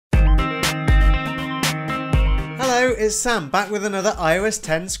Hello, it's Sam back with another iOS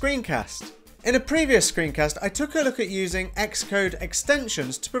 10 screencast. In a previous screencast, I took a look at using Xcode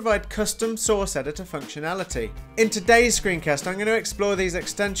extensions to provide custom source editor functionality. In today's screencast, I'm going to explore these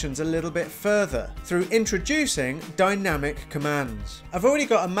extensions a little bit further through introducing dynamic commands. I've already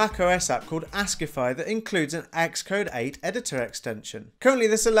got a macOS app called Askify that includes an Xcode 8 editor extension. Currently,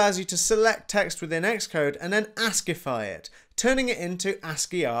 this allows you to select text within Xcode and then Askify it, turning it into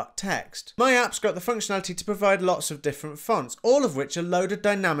ASCII art text. My app's got the functionality to provide lots of different fonts, all of which are loaded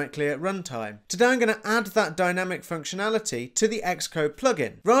dynamically at runtime. Today I'm going to add that dynamic functionality to the Xcode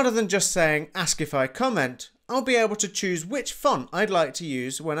plugin. Rather than just saying Askify comment, I'll be able to choose which font I'd like to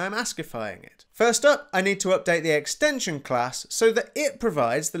use when I'm Askifying it. First up, I need to update the extension class so that it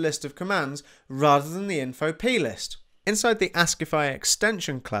provides the list of commands rather than the info plist. Inside the Askify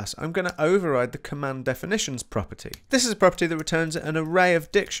extension class, I'm going to override the command definitions property. This is a property that returns an array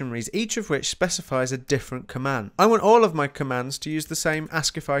of dictionaries, each of which specifies a different command. I want all of my commands to use the same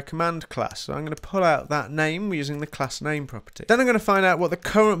Askify command class, so I'm going to pull out that name using the class name property. Then I'm going to find out what the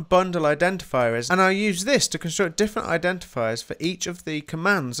current bundle identifier is, and I'll use this to construct different identifiers for each of the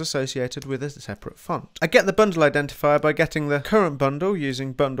commands associated with a separate font. I get the bundle identifier by getting the current bundle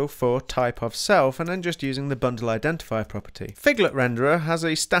using bundle for type of self, and then just using the bundle identifier property. Figlet renderer has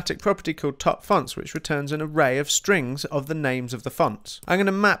a static property called top fonts, which returns an array of strings of the names of the fonts. I'm going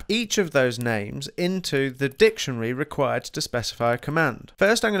to map each of those names into the dictionary required to specify a command.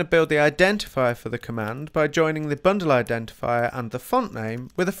 First, I'm going to build the identifier for the command by joining the bundle identifier and the font name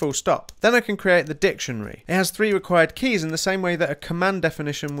with a full stop. Then I can create the dictionary. It has 3 required keys in the same way that a command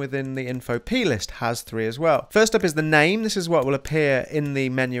definition within the info plist has 3 as well. First up is the name. This is what will appear in the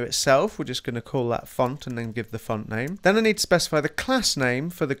menu itself. We're just going to call that font and then give the font name. Then I need to specify the class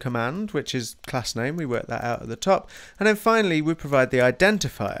name for the command, which is class name. We work that out at the top. And then finally, we provide the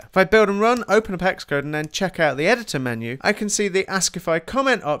identifier. If I build and run, open up Xcode and then check out the editor menu, I can see the Askify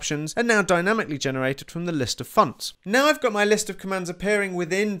comment options are now dynamically generated from the list of fonts. Now I've got my list of commands appearing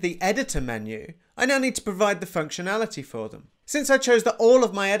within the editor menu, I now need to provide the functionality for them. Since I chose that all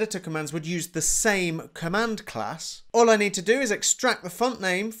of my editor commands would use the same command class, all I need to do is extract the font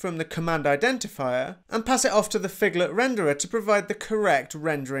name from the command identifier and pass it off to the Figlet renderer to provide the correct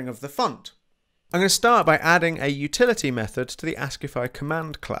rendering of the font. I'm going to start by adding a utility method to the Askify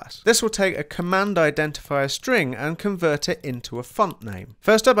command class. This will take a command identifier string and convert it into a font name.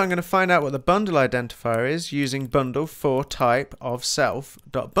 First up, I'm going to find out what the bundle identifier is using bundle for type of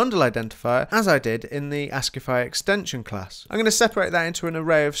self.bundle identifier, as I did in the Askify extension class. I'm going to separate that into an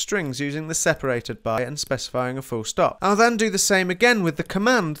array of strings using the separated by and specifying a full stop. I'll then do the same again with the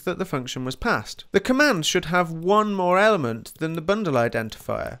command that the function was passed. The command should have one more element than the bundle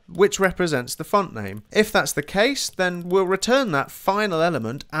identifier, which represents the font name. If that's the case, then we'll return that final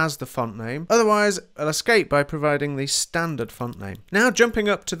element as the font name. Otherwise, I'll escape by providing the standard font name. Now jumping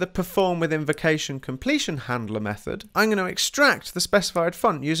up to the perform with invocation completion handler method, I'm going to extract the specified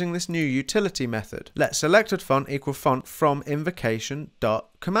font using this new utility method. Let selected font equal font from invocation dot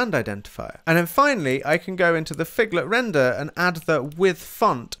command identifier. And then finally, I can go into the Figlet render and add the with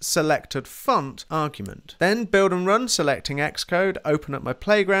font selected font argument. Then build and run, selecting Xcode, open up my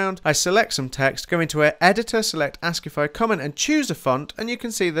playground, I select some text, go into our editor, select Askify comment and choose a font, and you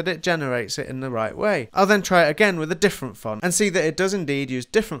can see that it generates it in the right way. I'll then try it again with a different font and see that it does indeed use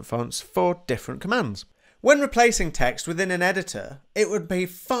different fonts for different commands. When replacing text within an editor, it would be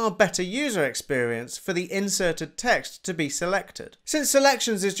far better user experience for the inserted text to be selected. Since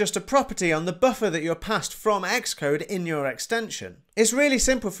selections is just a property on the buffer that you're passed from Xcode in your extension, it's really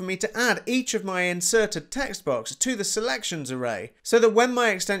simple for me to add each of my inserted text box to the selections array so that when my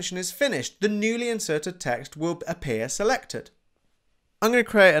extension is finished, the newly inserted text will appear selected. I'm going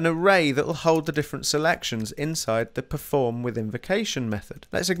to create an array that will hold the different selections inside the perform with invocation method.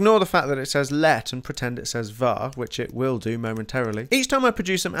 Let's ignore the fact that it says let and pretend it says var, which it will do momentarily. Each time I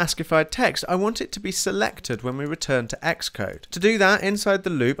produce some Askified text, I want it to be selected when we return to Xcode. To do that, inside the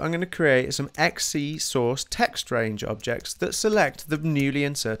loop, I'm going to create some XC source text range objects that select the newly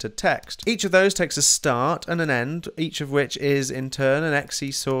inserted text. Each of those takes a start and an end, each of which is in turn an XC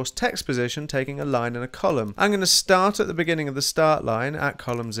source text position taking a line and a column. I'm going to start at the beginning of the start line at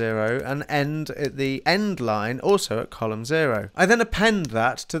column 0 and end at the end line also at column 0. I then append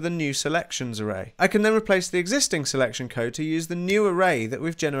that to the new selections array. I can then replace the existing selection code to use the new array that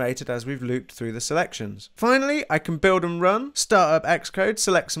we've generated as we've looped through the selections. Finally, I can build and run, start up Xcode,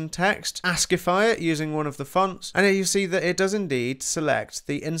 select some text, Askify it using one of the fonts, and you see that it does indeed select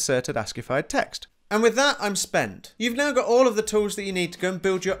the inserted Askified text. And with that, I'm spent. You've now got all of the tools that you need to go and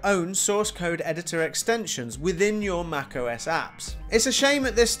build your own source code editor extensions within your macOS apps. It's a shame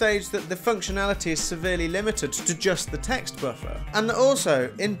at this stage that the functionality is severely limited to just the text buffer. And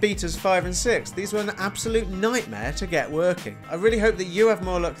also, in betas 5 and 6, these were an absolute nightmare to get working. I really hope that you have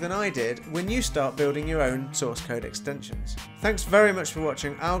more luck than I did when you start building your own source code extensions. Thanks very much for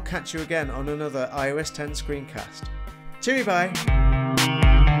watching. I'll catch you again on another iOS 10 screencast. Cheerio,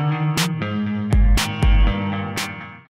 bye!